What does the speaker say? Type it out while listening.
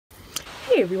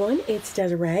Hey everyone, it's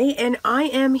Desiree, and I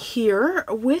am here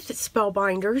with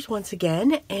Spellbinders once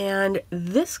again, and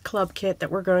this club kit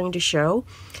that we're going to show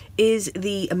is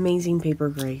the Amazing Paper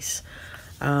Grace.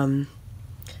 Don't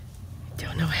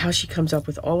know how she comes up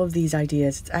with all of these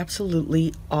ideas. It's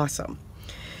absolutely awesome.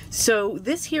 So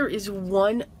this here is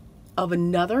one of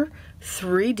another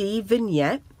 3D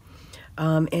vignette,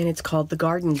 and it's called the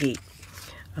Garden Gate.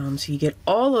 So you get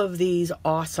all of these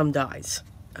awesome dies.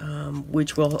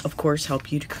 Which will, of course,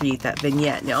 help you to create that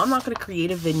vignette. Now, I'm not going to create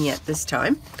a vignette this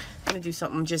time. I'm going to do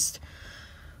something just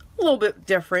a little bit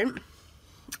different.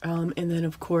 And then,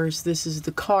 of course, this is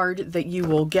the card that you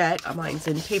will get. Mine's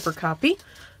in paper copy,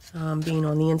 being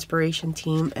on the inspiration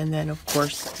team. And then, of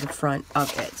course, the front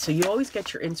of it. So you always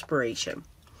get your inspiration.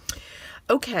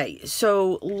 Okay,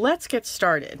 so let's get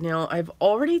started. Now, I've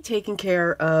already taken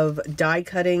care of die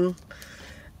cutting,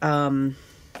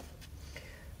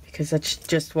 because that's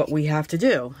just what we have to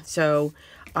do. So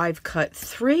I've cut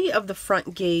 3 of the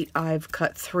front gate, I've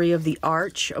cut 3 of the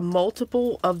arch,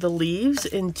 multiple of the leaves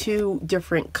in 2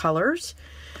 different colors,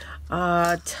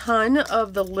 a ton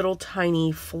of the little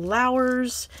tiny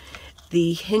flowers,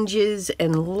 the hinges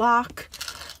and lock,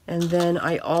 and then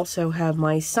I also have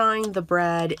my sign, the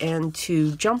brad, and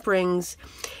 2 jump rings.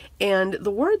 And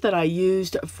the word that I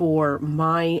used for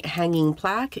my hanging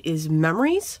plaque is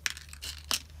memories.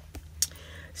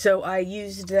 So I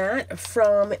used that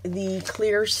from the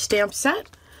clear stamp set,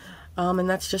 and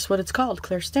that's just what it's called,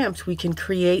 clear stamps. We can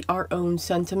create our own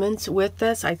sentiments with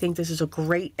this. I think this is a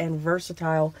great and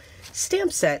versatile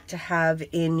stamp set to have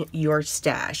in your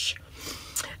stash.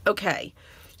 Okay,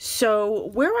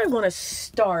 so where I want to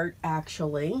start,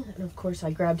 actually, and of course I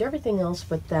grabbed everything else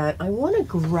but that, I want to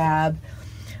grab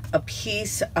a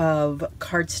piece of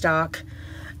cardstock,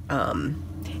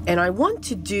 and I want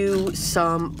to do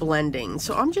some blending.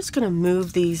 So I'm just going to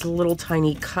move these little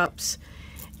tiny cups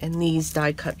and these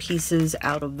die cut pieces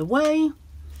out of the way.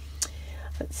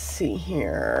 Let's see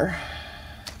here.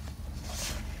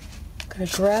 I'm going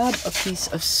to grab a piece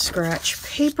of scratch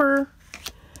paper.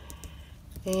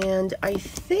 And I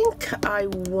think I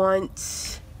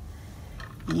want,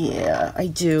 yeah, I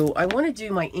do. I want to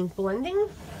do my ink blending.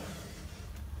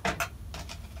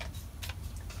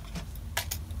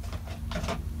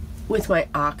 With my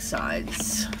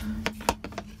oxides.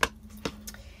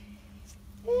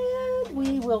 And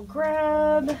we will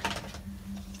grab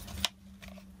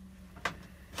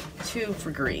 2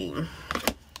 for green.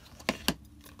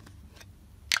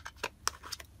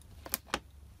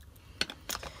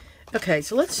 Okay,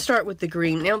 so let's start with the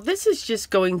green. Now this is just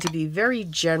going to be very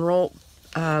general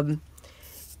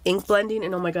ink blending,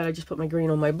 and oh my god, I just put my green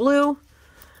on my blue.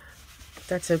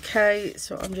 That's okay,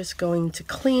 so I'm just going to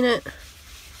clean it.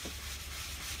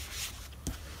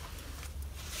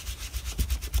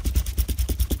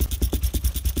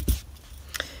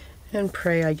 And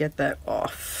pray I get that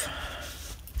off.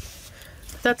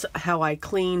 That's how I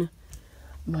clean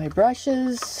my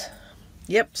brushes.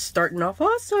 Yep, starting off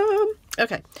awesome.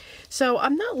 Okay, so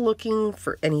I'm not looking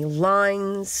for any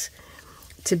lines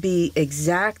to be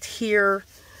exact here.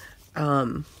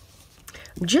 I'm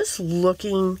just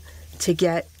looking to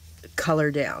get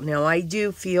color down. Now, I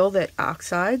do feel that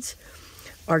oxides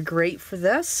are great for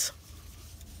this.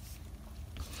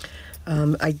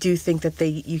 I do think that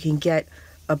you can get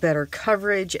a better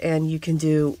coverage and you can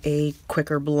do a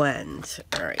quicker blend.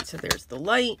 All right, so there's the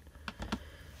light.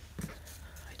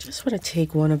 I just want to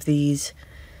take one of these.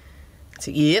 So,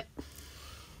 yep.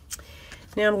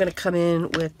 Now I'm going to come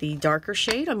in with the darker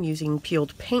shade. I'm using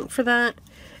peeled paint for that.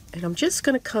 And I'm just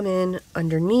going to come in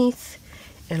underneath,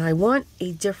 and I want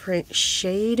a different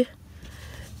shade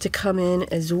to come in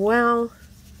as well.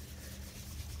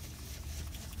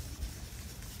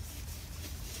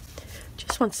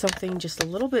 Want something just a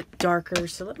little bit darker,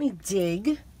 so let me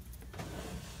dig.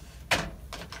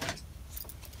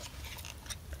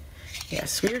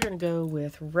 Yes, we are going to go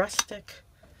with Rustic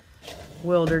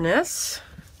Wilderness,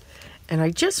 and I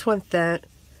just want that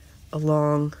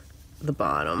along the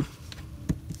bottom.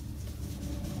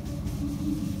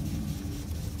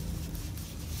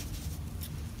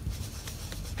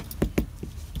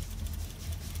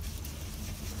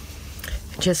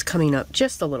 Just coming up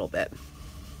just a little bit.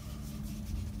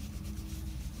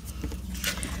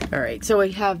 All right, so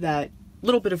we have that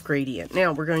little bit of gradient.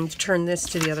 Now we're going to turn this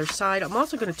to the other side. I'm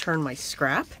also going to turn my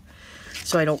scrap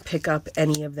so I don't pick up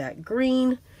any of that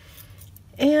green.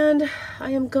 And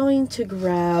I am going to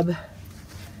grab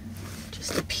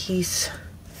just a piece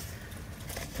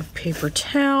of paper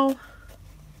towel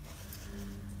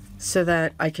so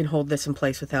that I can hold this in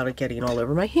place without it getting all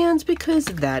over my hands, because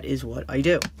that is what I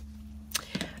do.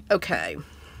 Okay.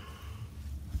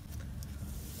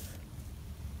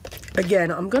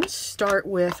 Again, I'm going to start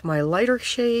with my lighter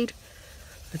shade.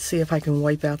 Let's see if I can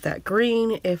wipe out that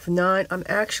green. If not, I'm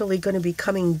actually going to be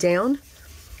coming down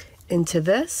into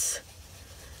this.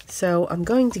 So I'm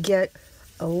going to get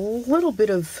a little bit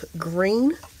of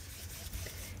green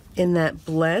in that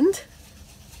blend,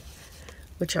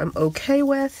 which I'm okay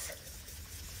with.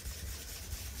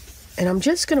 And I'm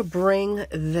just going to bring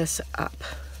this up.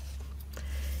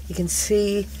 You can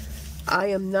see I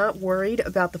am not worried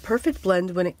about the perfect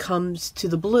blend when it comes to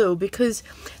the blue, because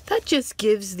that just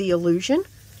gives the illusion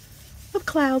of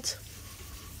clouds.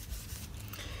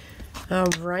 All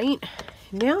right,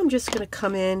 now I'm just going to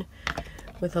come in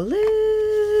with a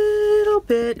little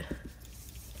bit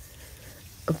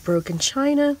of broken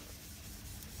china.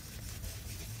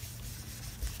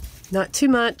 Not too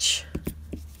much.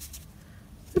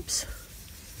 Oops.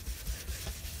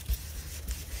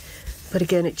 But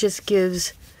again, it just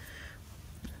gives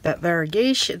that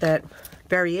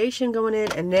variation going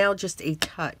in, and now just a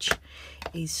touch,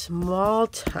 a small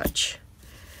touch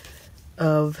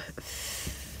of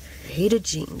faded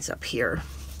jeans up here.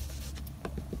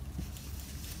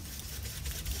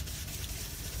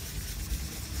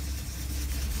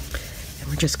 And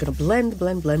we're just going to blend,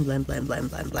 blend, blend, blend, blend, blend,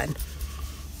 blend, blend.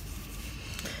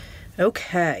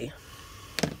 Okay.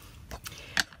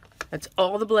 That's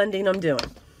all the blending I'm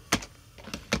doing.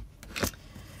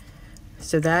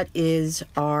 So that is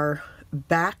our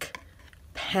back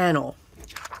panel.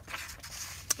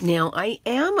 Now I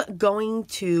am going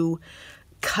to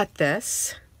cut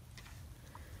this.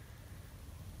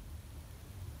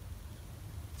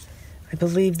 I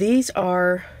believe these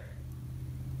are,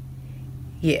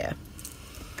 yeah.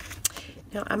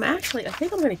 Now I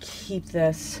think I'm going to keep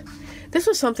this. This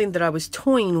was something that I was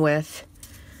toying with,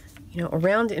 you know,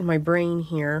 around in my brain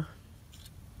here.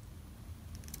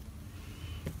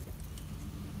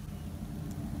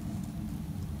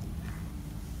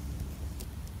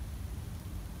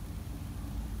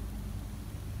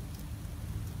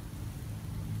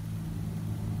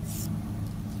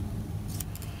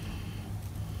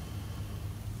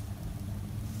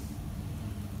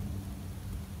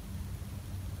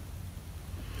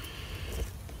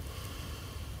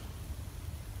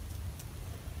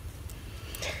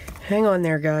 Hang on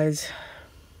there, guys,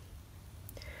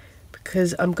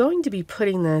 because I'm going to be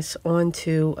putting this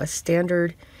onto a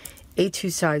standard A2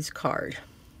 size card.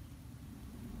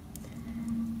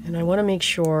 And I want to make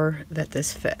sure that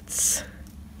this fits.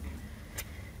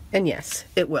 And yes,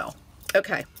 it will.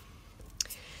 Okay.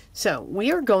 So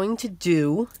we are going to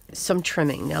do some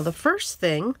trimming. Now the first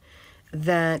thing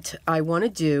that I want to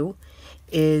do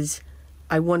is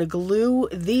I want to glue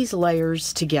these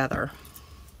layers together.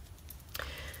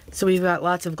 So we've got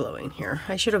lots of gluing here.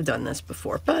 I should have done this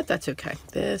before, but that's okay.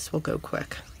 This will go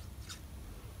quick.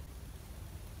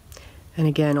 And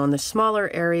again, on the smaller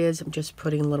areas, I'm just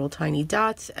putting little tiny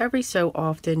dots every so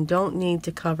often. Don't need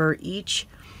to cover each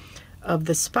of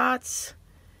the spots.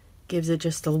 Gives it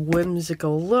just a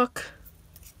whimsical look.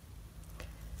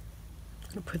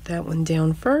 I'm going to put that one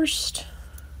down first.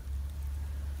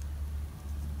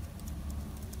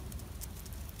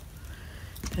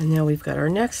 And now we've got our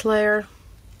next layer.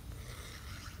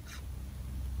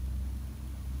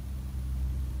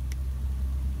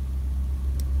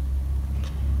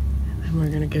 And we're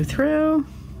going to go through.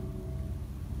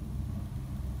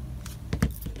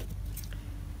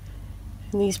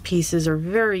 And these pieces are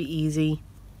very easy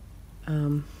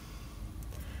to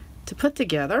put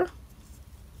together.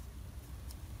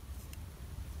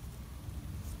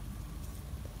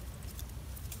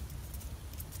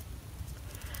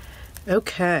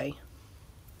 Okay.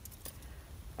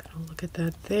 Gotta look at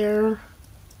that there.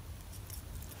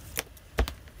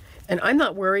 And I'm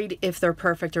not worried if they're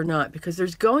perfect or not, because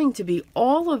there's going to be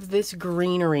all of this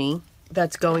greenery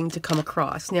that's going to come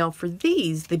across. Now for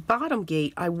these, the bottom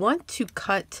gate, I want to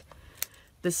cut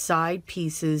the side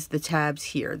pieces, the tabs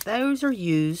here. Those are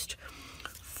used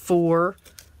for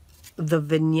the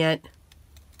vignette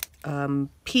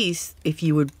piece if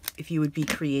you would be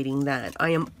creating that. I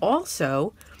am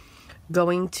also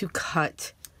going to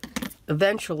cut,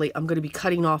 eventually I'm going to be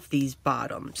cutting off these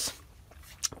bottoms,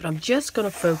 but I'm just going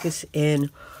to focus in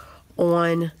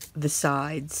on the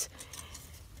sides.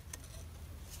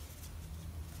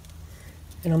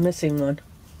 And I'm missing one.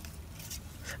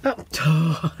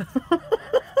 Oh.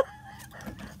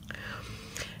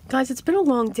 Guys, it's been a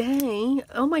long day.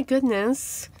 Oh my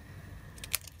goodness.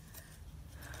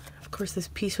 Of course, this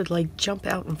piece would like jump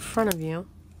out in front of you.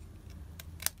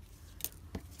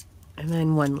 And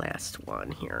then one last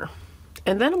one here.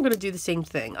 And then I'm going to do the same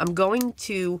thing. I'm going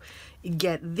to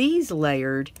get these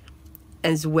layered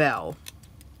as well.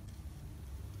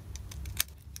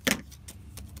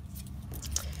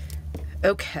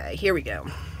 Okay, here we go.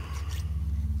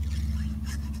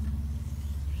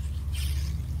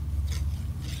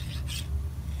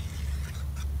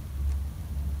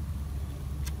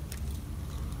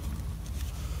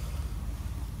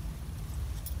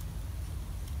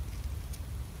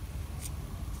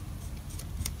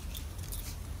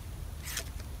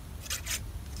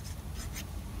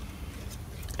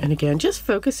 And again, just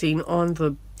focusing on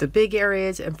the big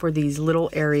areas, and for these little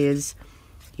areas,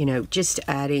 you know, just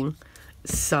adding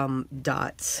some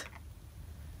dots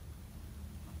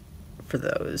for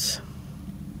those.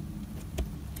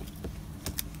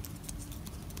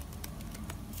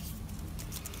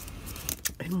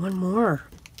 And one more.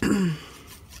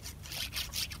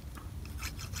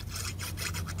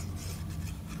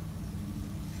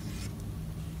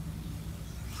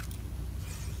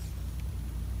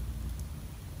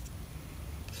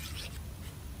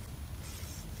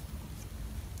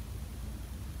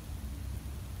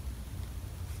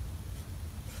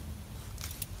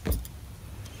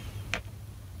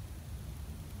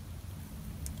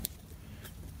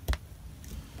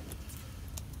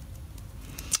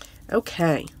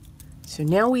 Okay, so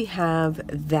now we have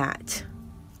that.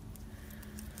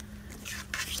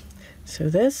 So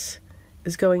this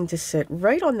is going to sit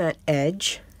right on that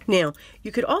edge. Now,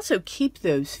 you could also keep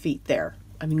those feet there.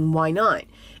 I mean, why not?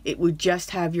 It would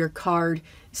just have your card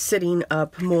sitting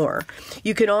up more.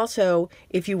 You can also,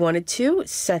 if you wanted to,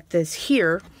 set this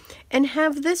here and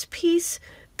have this piece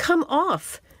come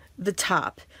off the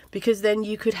top, because then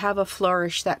you could have a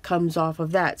flourish that comes off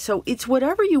of that. So it's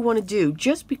whatever you want to do.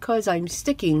 Just because I'm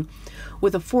sticking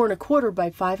with a 4 1/4 by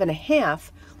 5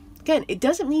 1/2, again, it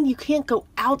doesn't mean you can't go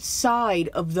outside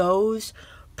of those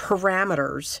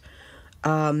parameters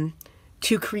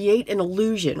to create an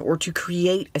illusion or to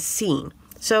create a scene.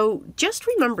 So just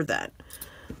remember that.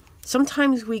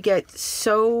 Sometimes we get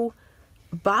so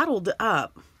bottled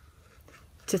up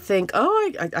to think,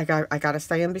 oh, I got to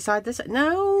stay in beside this.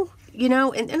 No, you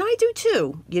know, and I do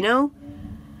too, you know.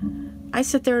 I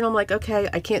sit there and I'm like, okay,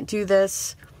 I can't do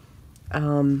this.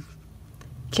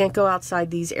 Can't go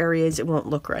outside these areas. It won't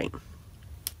look right.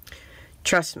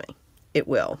 Trust me, it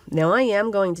will. Now I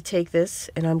am going to take this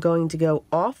and I'm going to go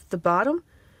off the bottom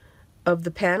of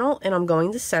the panel and I'm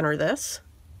going to center this.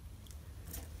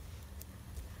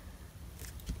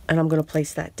 And I'm going to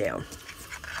place that down.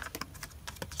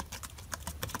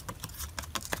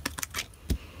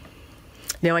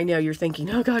 Now I know you're thinking,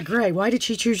 oh God, gray, why did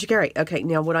she choose gray? Okay,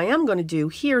 now what I am going to do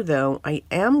here though, I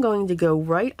am going to go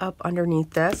right up underneath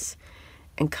this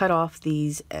and cut off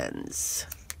these ends.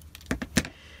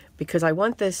 Because I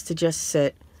want this to just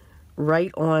sit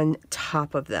right on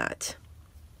top of that.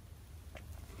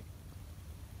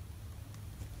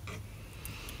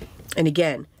 And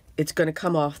again, it's going to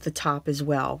come off the top as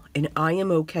well. And I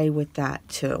am okay with that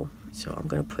too. So I'm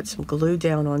going to put some glue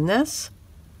down on this.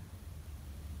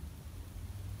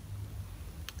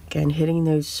 Again, hitting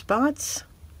those spots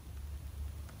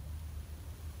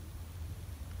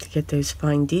to get those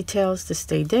fine details to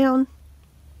stay down.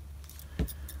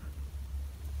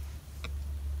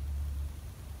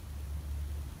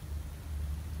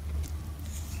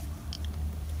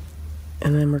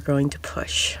 And then we're going to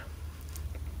push.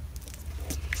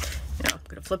 Now, I'm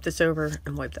going to flip this over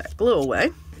and wipe that glue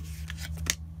away.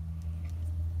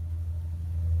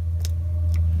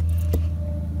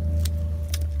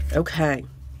 Okay.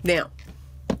 Now,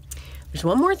 there's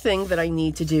one more thing that I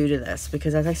need to do to this,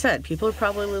 because as I said, people are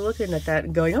probably looking at that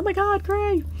and going, oh my God,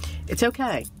 gray. It's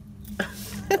okay.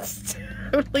 It's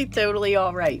totally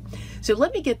all right. So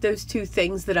let me get those two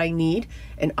things that I need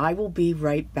and I will be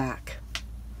right back.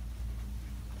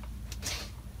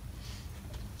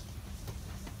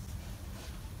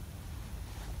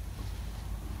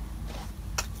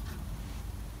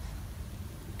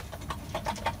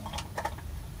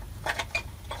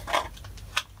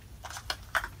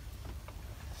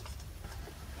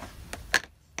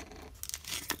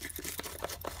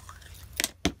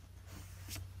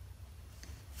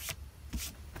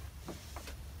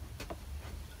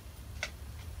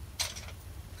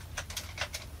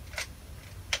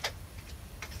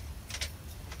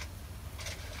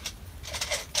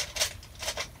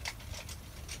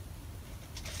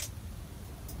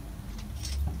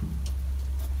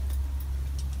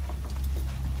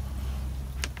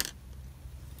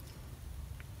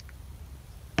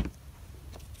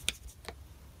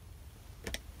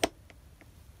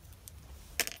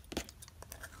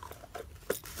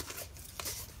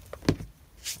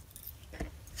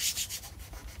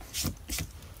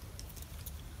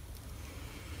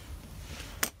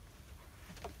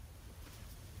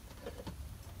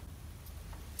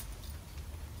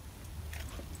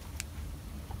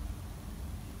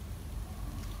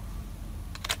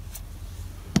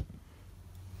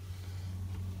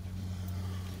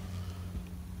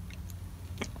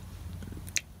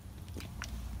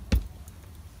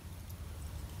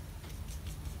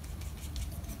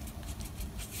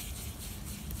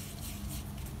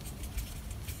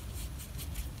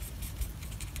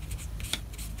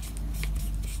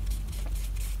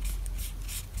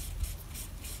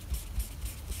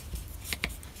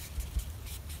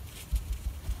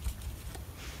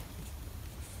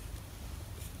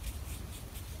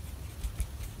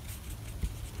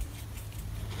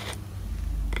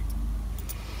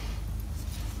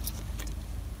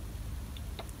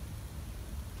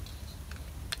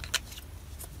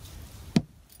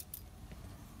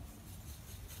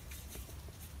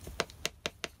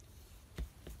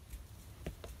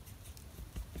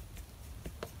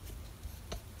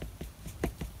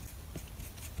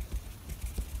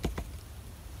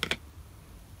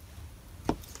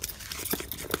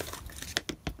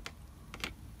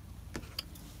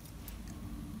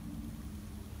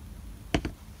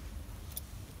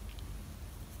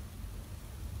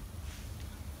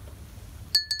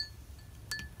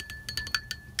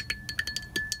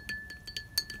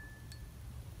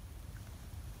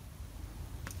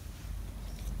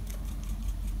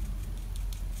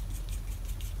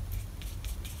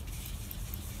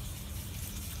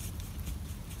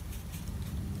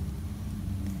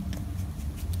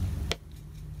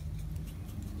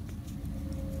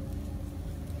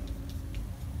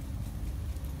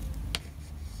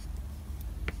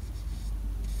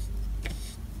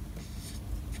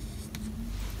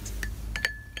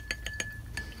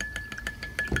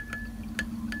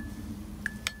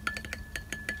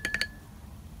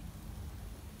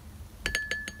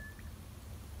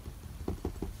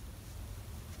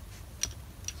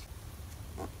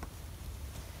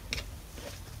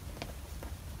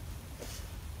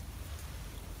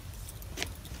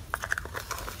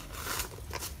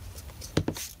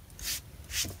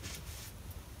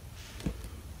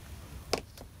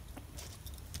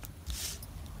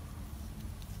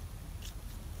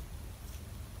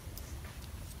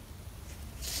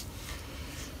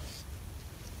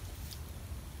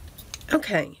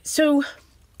 Okay, so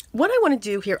what I want to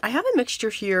do here, I have a mixture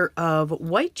here of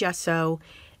white gesso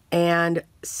and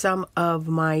some of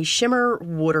my shimmer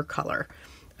watercolor.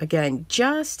 Again,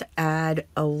 just add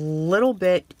a little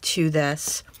bit to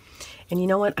this. And you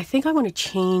know what? I think I want to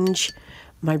change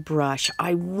my brush.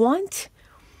 I want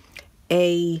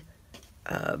a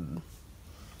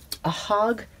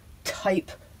hog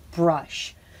type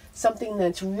brush. Something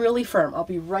that's really firm. I'll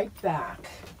be right back.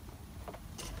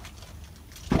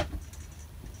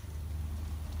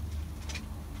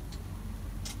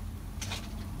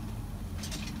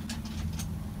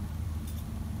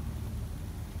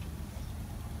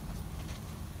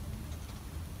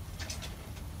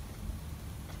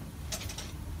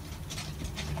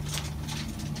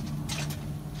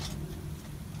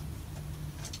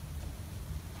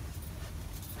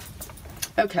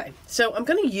 Okay, so I'm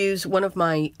going to use one of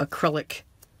my acrylic.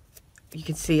 You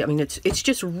can see, I mean, it's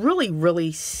just really,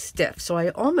 really stiff. So I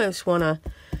almost want to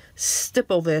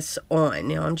stipple this on.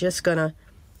 Now I'm just going to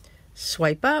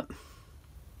swipe up.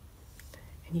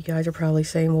 And you guys are probably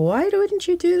saying, well, why didn't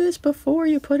you do this before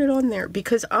you put it on there?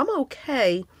 Because I'm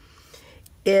okay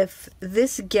if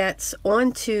this gets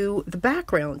onto the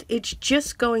background. It's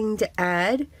just going to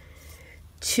add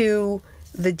to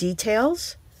the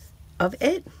details of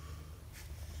it.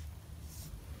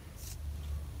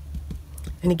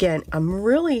 And again, I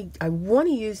want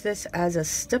to use this as a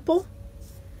stipple.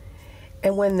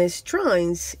 And when this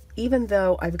dries, even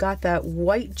though I've got that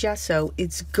white gesso,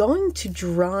 it's going to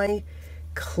dry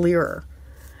clearer.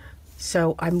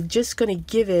 So I'm just going to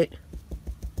give it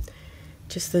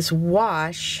just this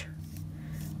wash.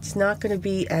 It's not going to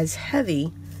be as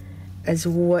heavy as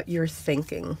what you're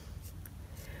thinking.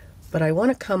 But I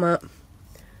want to come up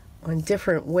on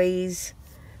different ways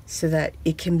so that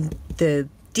it can, the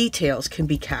details can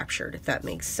be captured, if that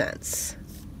makes sense.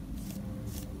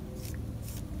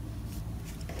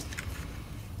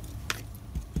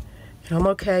 And I'm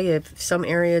okay if some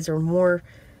areas are more,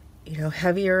 you know,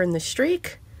 heavier in the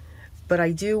streak, but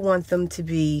I do want them to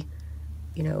be,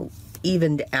 you know,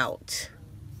 evened out.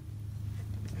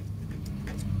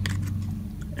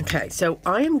 Okay, so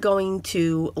I am going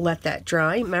to let that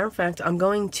dry. Matter of fact, I'm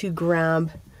going to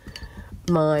grab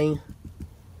my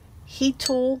heat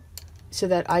tool so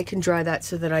that I can dry that,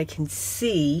 so that I can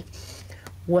see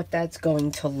what that's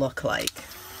going to look like.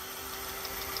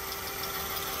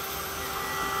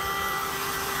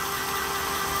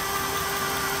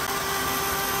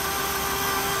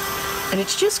 And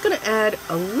it's just going to add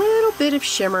a little bit of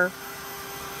shimmer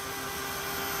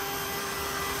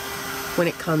when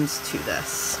it comes to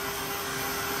this.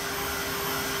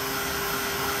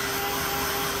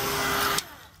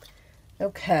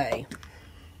 Okay.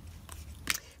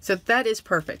 So that is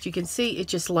perfect. You can see it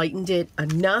just lightened it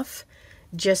enough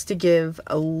just to give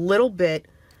a little bit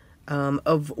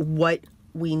of what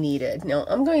we needed. Now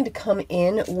I'm going to come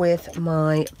in with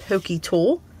my pokey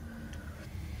tool,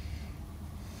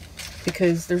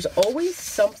 because there's always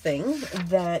something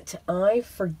that I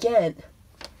forget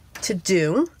to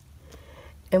do.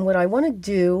 And what I want to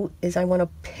do is I want to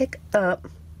pick up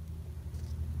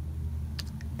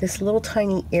this little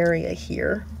tiny area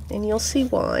here, and you'll see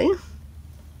why.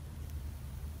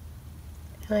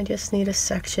 And I just need a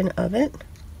section of it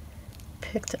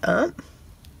picked up,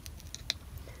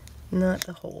 not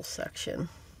the whole section.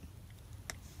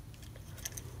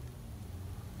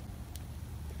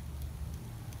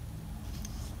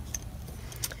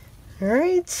 All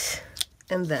right,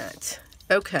 and that.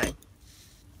 Okay.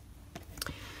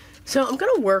 So I'm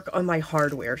going to work on my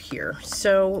hardware here.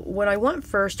 So what I want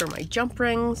first are my jump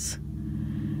rings,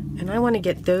 and I want to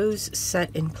get those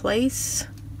set in place.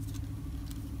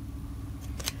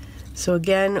 So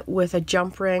again, with a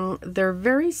jump ring, they're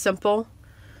very simple.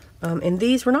 And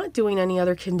these, we're not doing any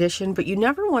other condition, but you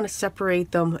never want to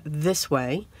separate them this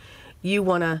way. You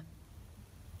want to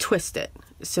twist it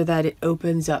so that it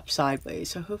opens up sideways.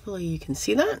 So hopefully you can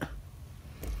see that.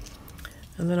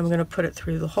 And then I'm going to put it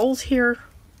through the holes here.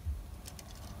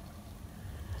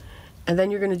 And then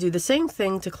you're going to do the same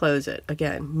thing to close it.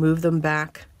 Again, move them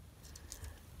back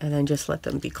and then just let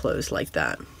them be closed like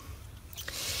that.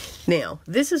 Now,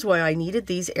 this is why I needed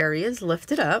these areas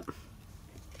lifted up,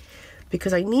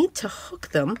 because I need to hook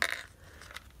them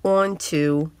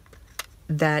onto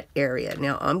that area.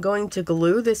 Now, I'm going to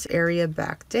glue this area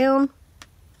back down,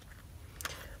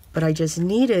 but I just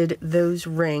needed those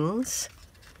rings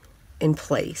in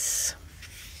place.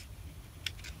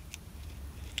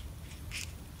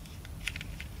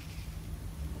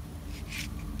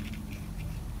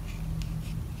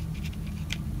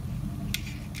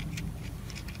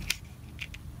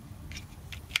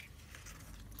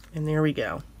 And there we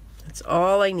go. That's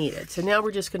all I needed. So now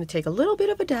we're just going to take a little bit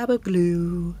of a dab of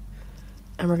glue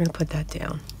and we're going to put that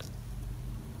down.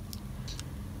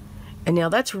 And now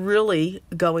that's really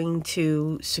going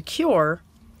to secure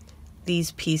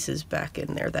these pieces back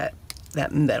in there,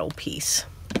 that metal piece.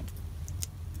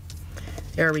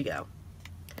 There we go.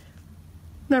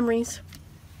 Memories.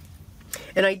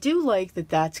 And I do like that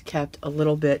that's kept a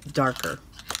little bit darker.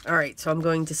 All right, so I'm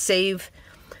going to save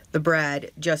the brad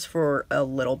just for a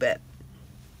little bit.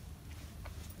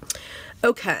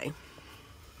 Okay.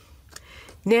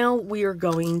 Now we are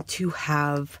going to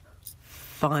have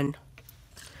fun.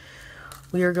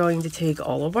 We are going to take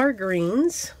all of our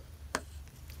greens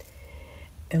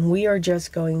and we are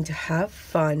just going to have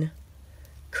fun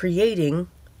creating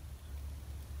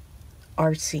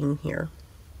our scene here.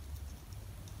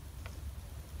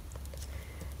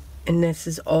 And this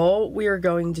is all we are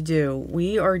going to do.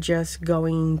 We are just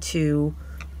going to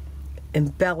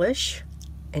embellish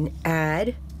and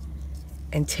add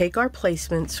and take our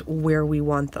placements where we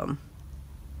want them.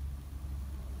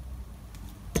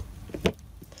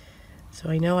 So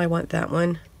I know I want that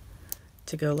one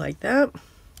to go like that.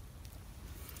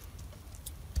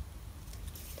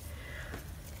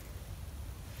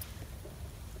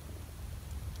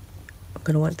 I'm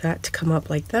going to want that to come up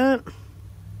like that.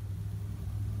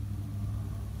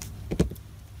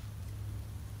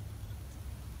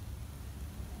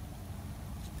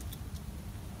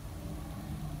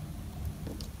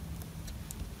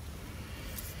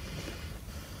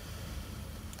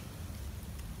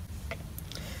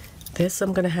 This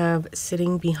I'm going to have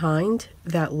sitting behind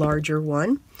that larger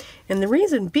one, and the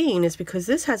reason being is because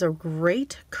this has a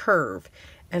great curve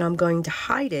and I'm going to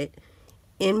hide it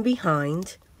in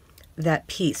behind that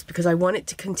piece because I want it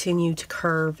to continue to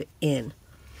curve in.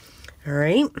 All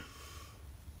right,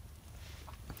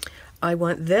 I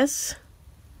want this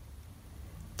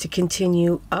to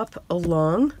continue up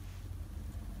along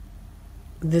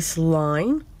this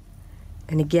line,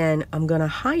 and again I'm going to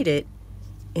hide it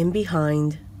in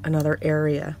behind another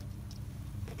area.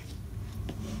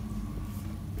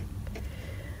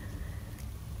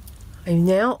 I've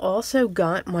now also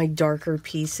got my darker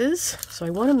pieces, so I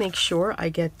want to make sure I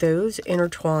get those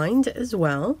intertwined as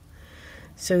well.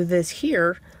 So this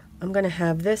here, I'm going to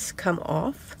have this come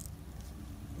off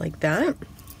like that.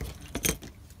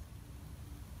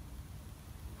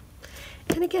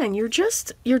 And again, you're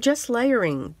just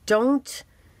layering. Don't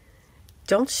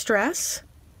stress.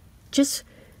 Just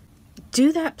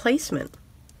do that placement,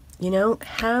 you know,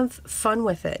 have fun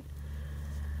with it.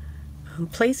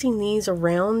 Placing these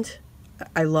around,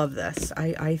 I love this.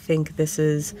 I think this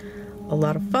is a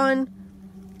lot of fun.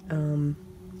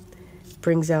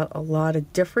 Brings out a lot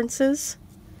of differences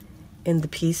in the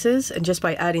pieces, and just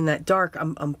by adding that dark,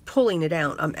 I'm pulling it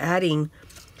out. I'm adding,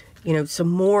 you know, some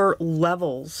more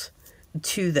levels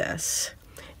to this.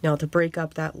 Now to break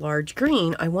up that large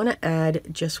green, I want to add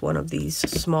just one of these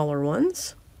smaller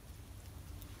ones.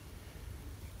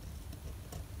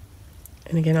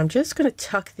 And again, I'm just going to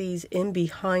tuck these in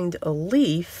behind a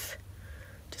leaf.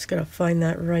 Just got to find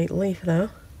that right leaf though.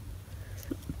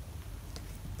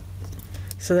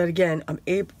 So that again, I'm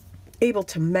able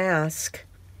to mask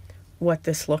what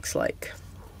this looks like.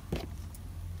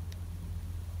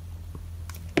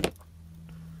 And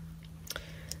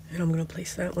I'm going to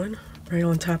place that one right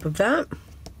on top of that.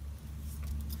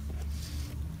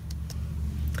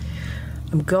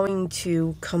 I'm going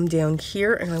to come down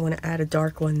here and I want to add a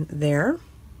dark one there.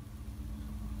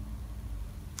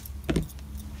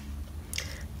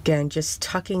 Again, just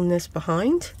tucking this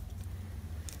behind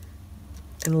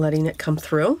and letting it come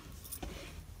through.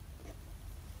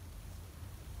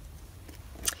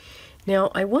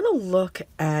 Now I want to look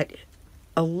at,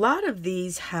 a lot of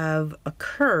these have a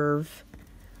curve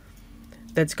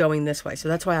that's going this way. So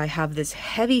that's why I have this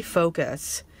heavy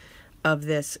focus of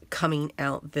this coming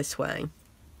out this way,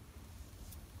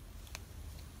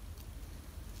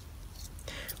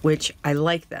 which I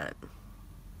like that.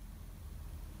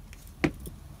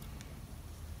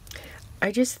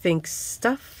 I just think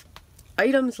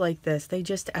items like this, they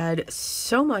just add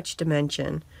so much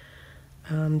dimension,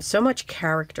 so much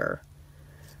character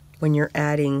when you're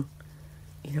adding,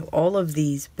 you know, all of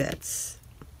these bits.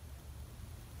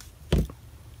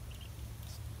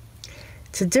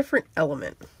 It's a different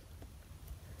element.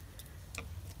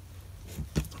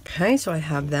 Okay, so I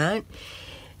have that.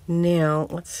 Now,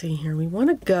 let's see here. We want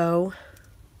to go,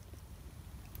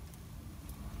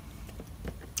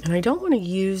 and I don't want to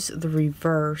use the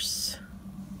reverse.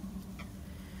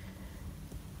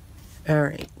 All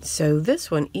right, so this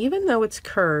one, even though it's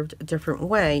curved a different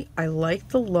way, I like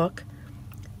the look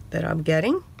that I'm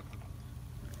getting.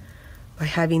 by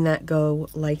having that go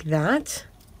like that,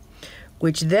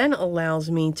 which then allows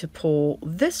me to pull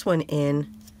this one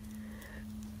in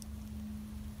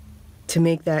to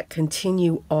make that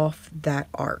continue off that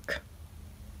arc.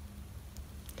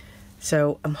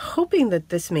 So I'm hoping that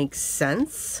this makes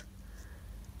sense.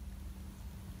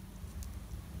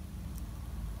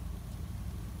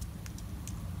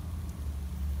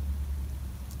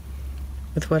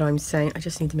 With what I'm saying. I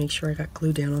just need to make sure I got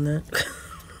glue down on that.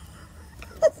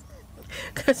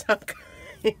 Because I'm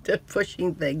kind of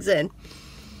pushing things in.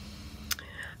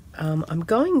 I'm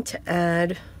going to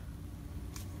add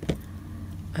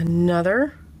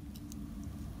another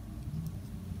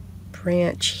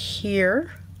branch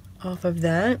here off of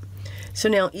that. So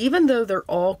now, even though they're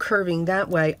all curving that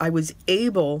way, I was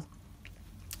able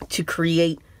to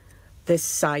create this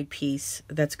side piece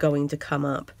that's going to come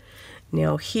up.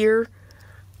 Now here,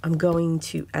 I'm going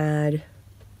to add,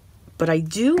 but I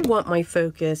do want my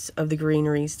focus of the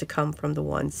greeneries to come from the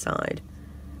one side.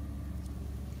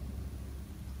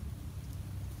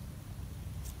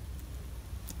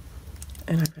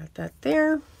 And I've got that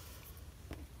there.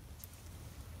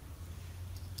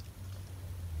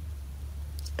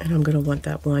 And I'm going to want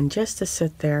that one just to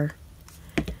sit there.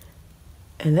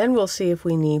 And then we'll see if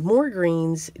we need more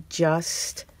greens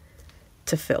just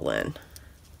to fill in.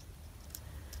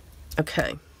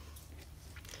 Okay.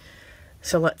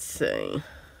 So let's see.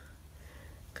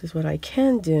 Because what I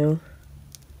can do,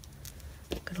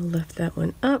 I'm going to lift that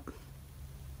one up.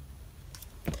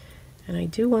 And I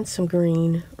do want some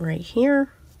green right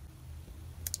here,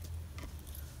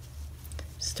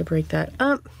 just to break that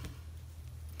up.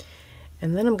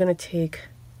 And then I'm going to take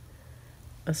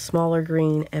a smaller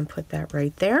green and put that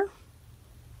right there.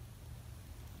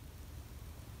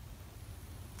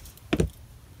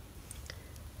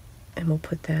 And we'll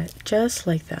put that just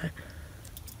like that.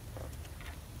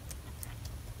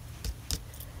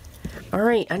 All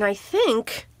right, and I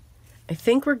think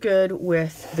we're good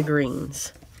with the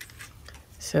greens.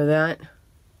 So that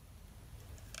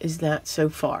is that so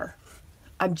far.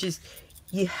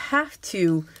 You have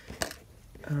to,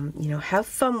 you know, have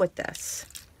fun with this.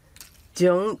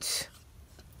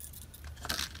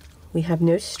 We have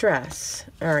no stress.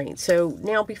 All right, so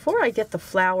now before I get the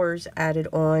flowers added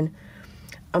on,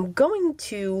 I'm going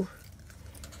to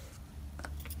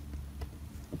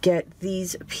get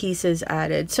these pieces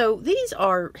added. So these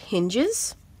are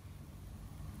hinges.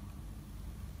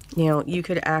 You know, you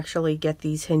could actually get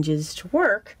these hinges to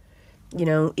work, you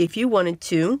know, if you wanted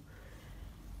to.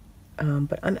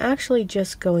 But I'm actually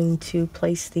just going to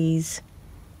place these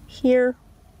here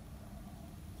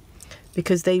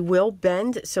because they will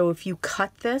bend. So if you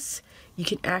cut this, you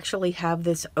can actually have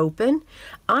this open.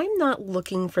 I'm not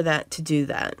looking for that to do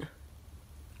that.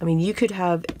 I mean, you could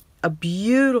have a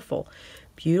beautiful,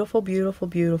 beautiful, beautiful,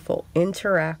 beautiful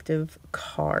interactive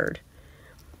card.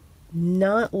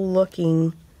 Not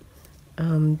looking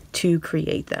to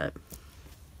create that.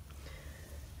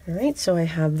 All right, so I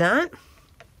have that.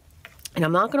 And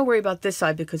I'm not going to worry about this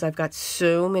side because I've got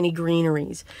so many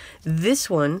greeneries. This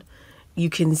one, you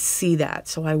can see that.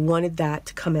 So I wanted that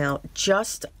to come out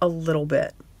just a little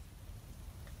bit.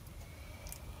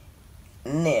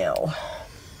 Now,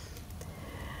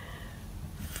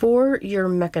 for your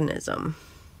mechanism,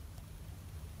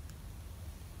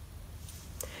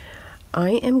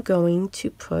 I am going to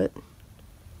put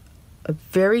a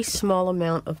very small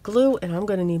amount of glue, and I'm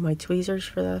going to need my tweezers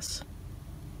for this.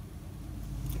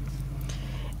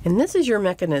 And this is your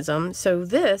mechanism. So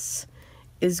this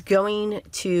is going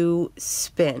to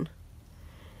spin.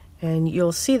 And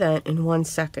you'll see that in 1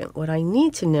 second. What I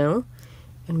need to know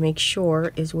and make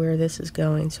sure is where this is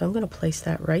going. So I'm going to place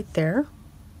that right there.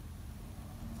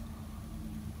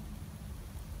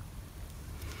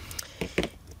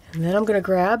 And then I'm going to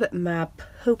grab my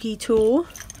pokey tool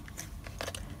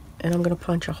and I'm going to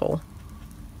punch a hole.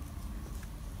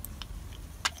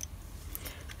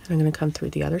 And I'm going to come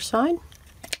through the other side.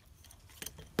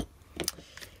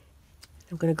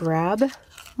 I'm going to grab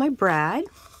my brad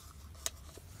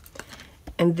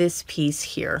and this piece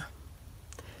here.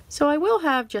 So I will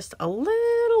have just a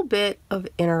little bit of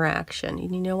interaction.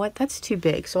 And you know what? That's too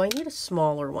big. So I need a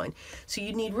smaller one. So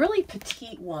you need really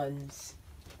petite ones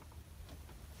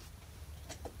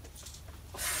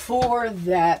for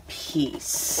that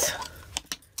piece.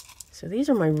 So these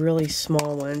are my really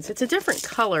small ones. It's a different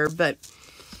color, but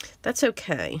that's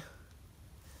okay.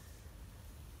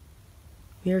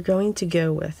 We are going to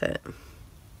go with it.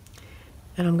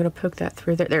 And I'm going to poke that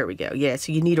through there. There we go. Yeah,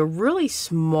 so you need a really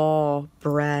small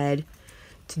brad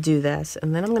to do this.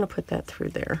 And then I'm going to put that through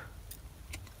there.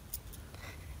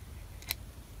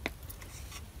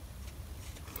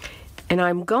 And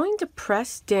I'm going to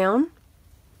press down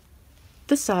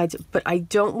the sides, but I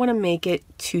don't want to make it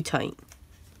too tight.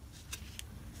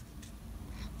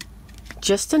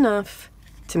 Just enough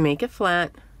to make it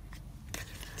flat,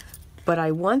 but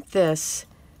I want this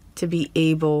to be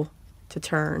able to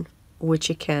turn, which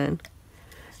it can,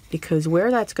 because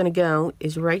where that's going to go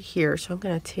is right here. So I'm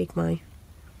going to take my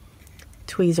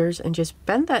tweezers and just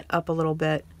bend that up a little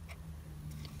bit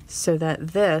so that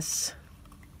this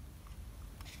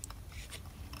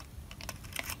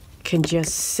can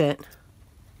just sit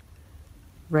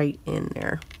right in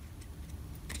there,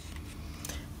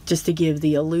 just to give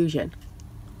the illusion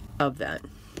of that.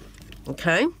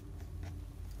 Okay.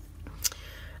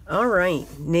 All right,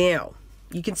 now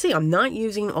you can see I'm not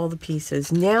using all the pieces.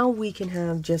 Now we can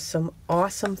have just some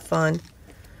awesome fun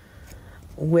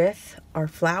with our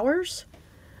flowers,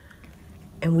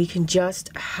 and we can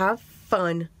just have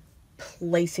fun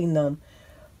placing them.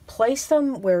 Place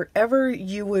them wherever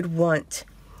you would want.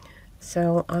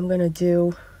 So I'm going to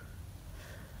do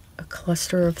a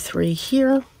cluster of 3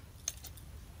 here.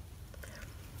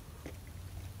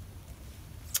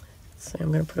 So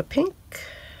I'm going to put a pink,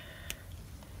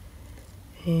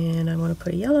 and I want to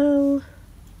put a yellow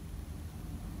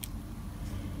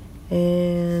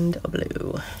and a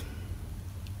blue.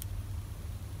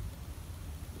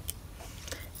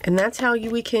 And that's how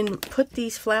we can put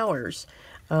these flowers.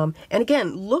 And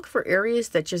again, look for areas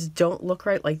that just don't look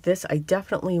right like this. I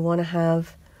definitely want to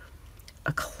have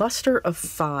a cluster of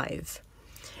 5.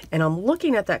 And I'm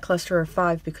looking at that cluster of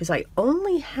 5 because I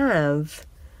only have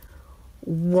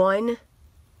 1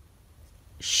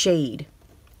 shade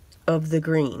of the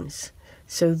greens.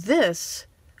 So this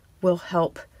will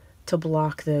help to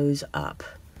block those up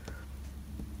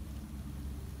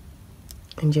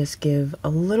and just give a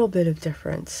little bit of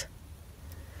difference.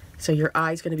 So your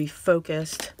eye's going to be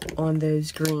focused on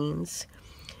those greens.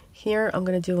 Here I'm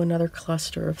going to do another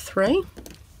cluster of 3.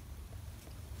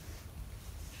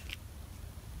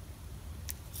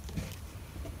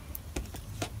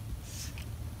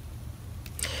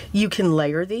 You can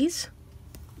layer these.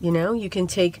 You know, you can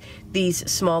take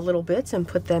these small little bits and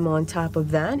put them on top of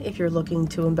that if you're looking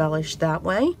to embellish that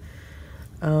way.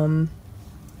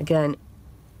 Again,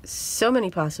 so many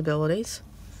possibilities.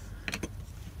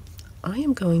 I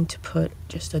am going to put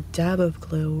just a dab of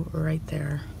glue right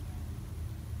there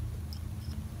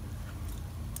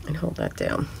and hold that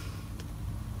down.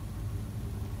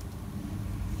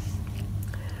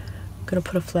 I'm going to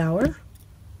put a flower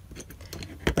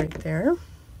right there.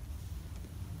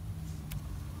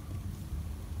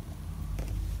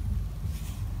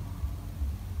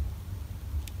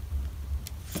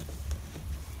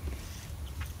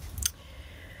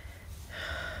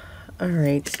 All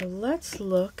right, so let's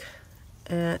look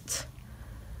at,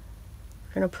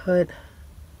 we're gonna put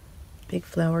big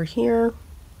flower here.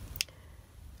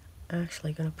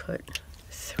 Actually gonna put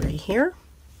 3 here.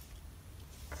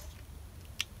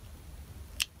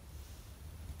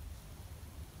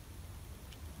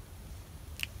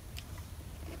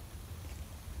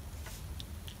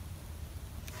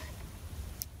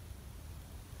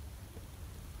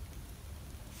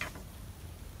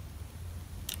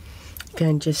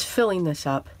 Again, just filling this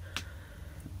up.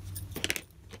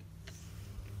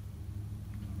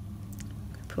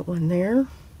 Put one there,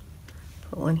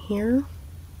 put one here,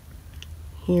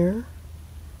 here,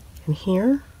 and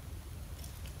here.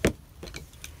 I'm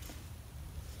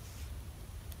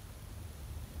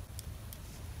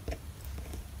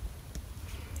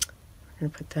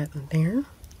going to put that in there.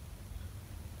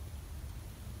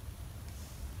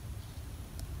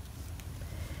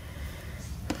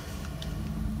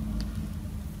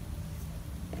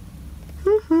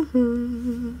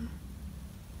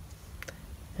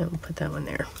 And we'll put that one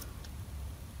there.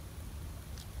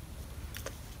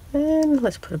 And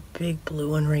let's put a big blue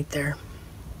one right there.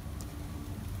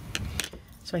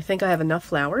 So I think I have enough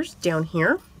flowers down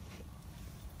here.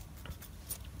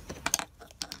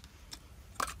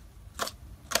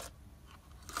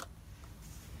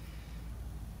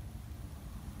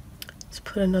 Let's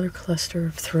put another cluster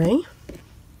of 3.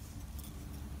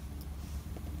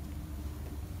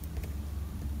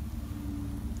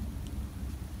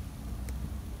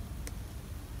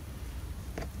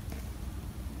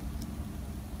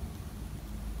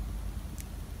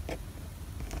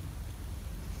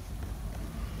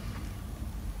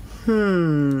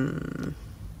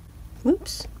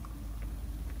 Oops.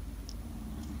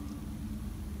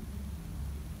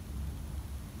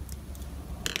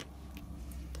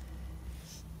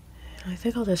 I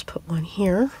think I'll just put one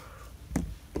here.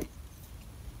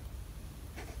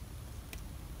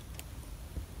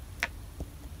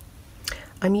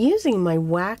 I'm using my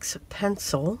wax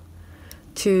pencil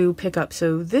to pick up.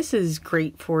 So this is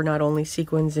great for not only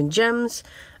sequins and gems,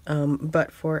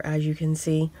 but for, as you can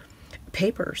see,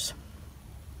 papers.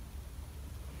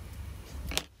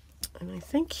 And I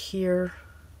think here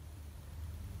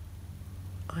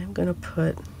I'm going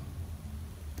to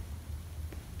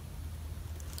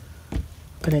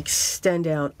extend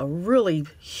out a really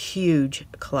huge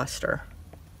cluster.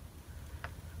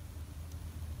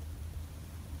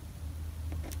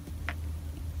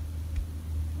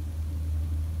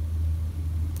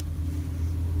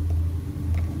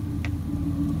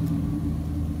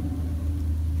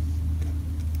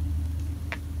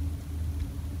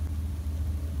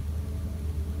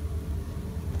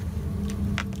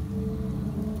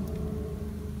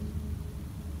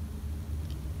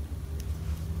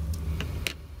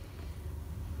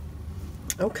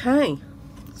 Okay,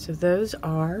 so those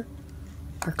are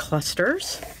our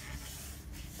clusters.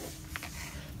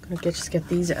 I'm gonna just get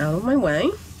these out of my way.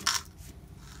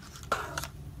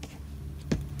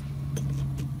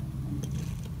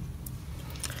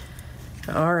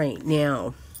 All right,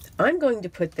 now I'm going to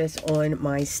put this on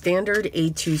my standard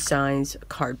A2 size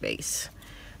card base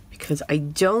because I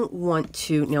don't want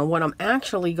to, now what I'm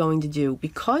actually going to do,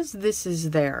 because this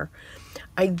is there,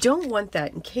 I don't want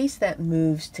that, in case that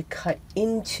moves, to cut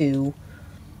into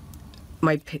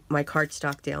my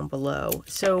cardstock down below.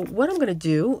 So what I'm going to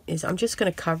do is I'm just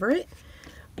going to cover it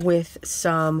with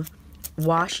some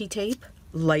washi tape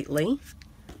lightly,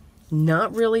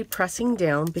 not really pressing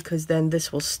down, because then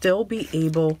this will still be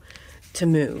able to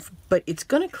move, but it's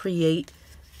going to create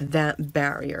that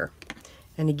barrier.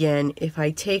 And again, if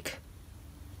I take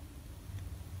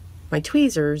my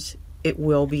tweezers, it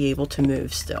will be able to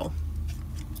move still.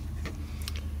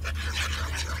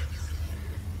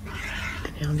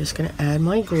 Now I'm just going to add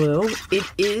my glue.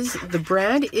 The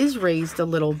brad is raised a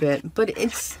little bit, but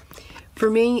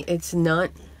for me, it's not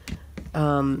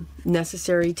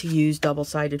necessary to use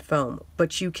double-sided foam,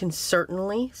 but you can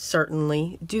certainly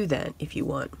do that if you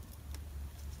want.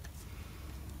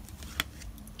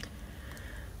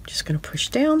 I'm just going to push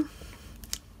down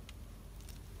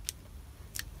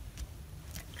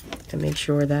and make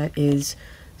sure that is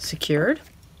secured.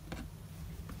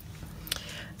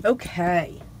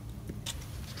 Okay.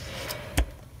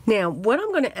 Now, what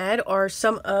I'm going to add are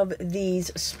some of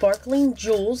these sparkling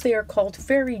jewels. They are called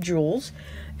Fairy Jewels,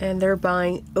 and they're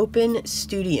by Open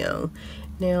Studio.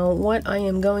 Now, what I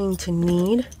am going to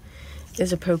need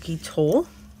is a pokey tool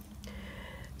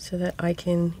so that I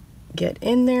can get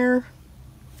in there,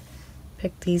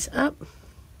 pick these up,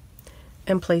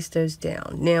 and place those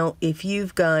down. Now, if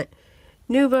you've got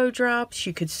Nuvo drops,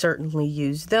 you could certainly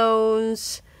use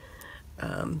those.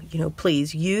 You know,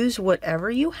 please use whatever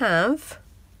you have.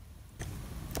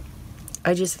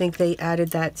 I just think they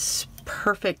added that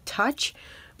perfect touch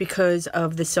because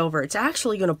of the silver. It's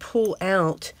actually going to pull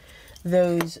out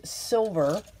those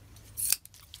silver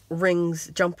rings,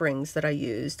 jump rings that I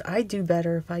used. I do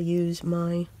better if I use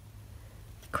my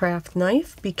craft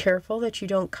knife. Be careful that you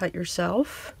don't cut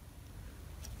yourself,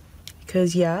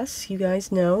 because yes, you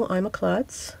guys know I'm a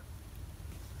klutz.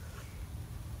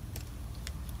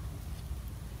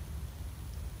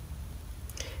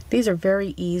 These are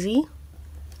very easy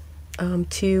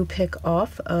to pick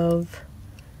off of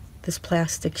this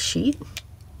plastic sheet.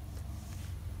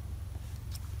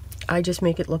 I just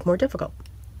make it look more difficult.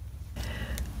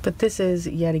 But this is,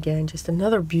 yet again, just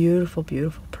another beautiful,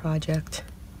 beautiful project.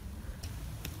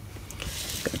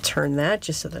 I'm going to turn that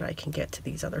just so that I can get to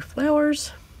these other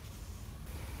flowers.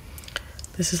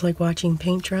 This is like watching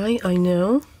paint dry, I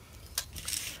know.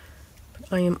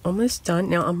 But I am almost done.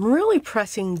 Now I'm really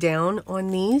pressing down on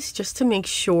these just to make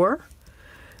sure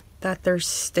that they're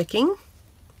sticking.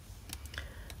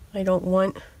 I don't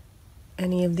want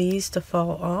any of these to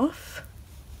fall off.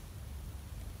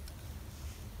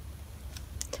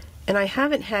 And I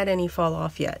haven't had any fall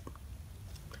off yet.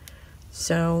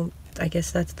 So I guess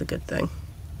that's the good thing.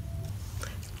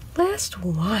 Last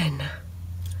one.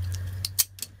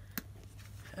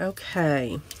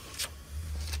 Okay.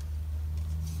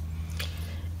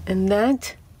 And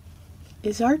that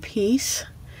is our piece.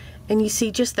 And you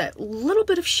see just that little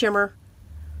bit of shimmer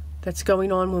that's going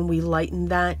on when we lighten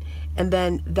that. And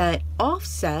then that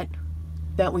offset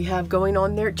that we have going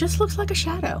on there just looks like a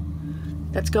shadow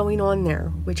that's going on there,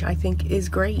 which I think is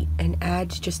great and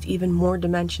adds just even more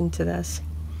dimension to this.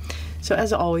 So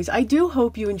as always, I do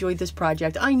hope you enjoyed this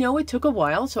project. I know it took a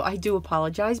while, so I do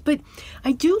apologize, but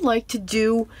I do like to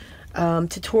do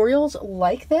tutorials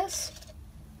like this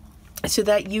so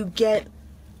that you get,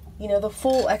 you know, the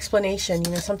full explanation.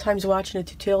 You know, sometimes watching a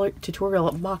tutorial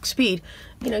at Mach speed,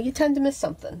 you know, you tend to miss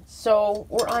something. So,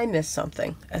 or I miss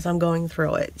something as I'm going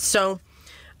through it. So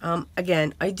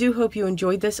Again, I do hope you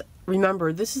enjoyed this.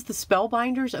 Remember, this is the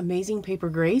Spellbinders Amazing Paper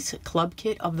Grace Club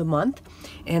Kit of the month,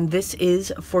 and this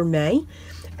is for May,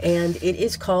 and it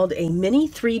is called a Mini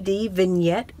 3D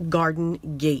Vignette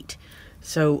Garden Gate.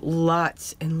 So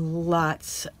lots and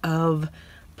lots of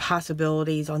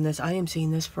possibilities on this. I am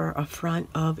seeing this for a front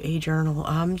of a journal.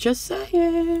 I'm just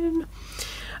saying.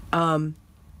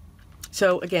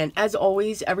 So again, as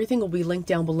always, everything will be linked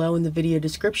down below in the video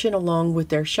description, along with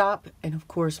their shop, and of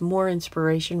course more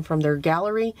inspiration from their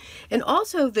gallery, and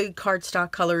also the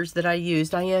cardstock colors that I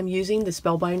used. I am using the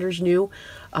Spellbinders new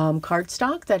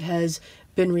cardstock that has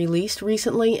been released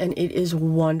recently, and it is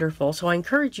wonderful. So I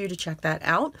encourage you to check that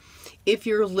out if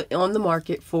you're on the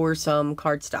market for some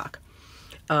cardstock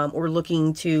or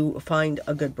looking to find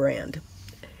a good brand.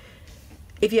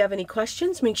 If you have any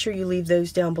questions, make sure you leave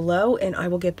those down below, and I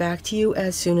will get back to you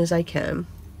as soon as I can.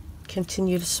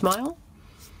 Continue to smile,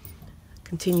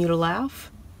 continue to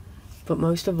laugh, but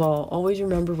most of all, always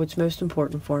remember what's most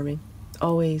important for me.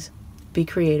 Always be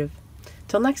creative.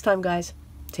 Till next time, guys,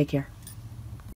 take care.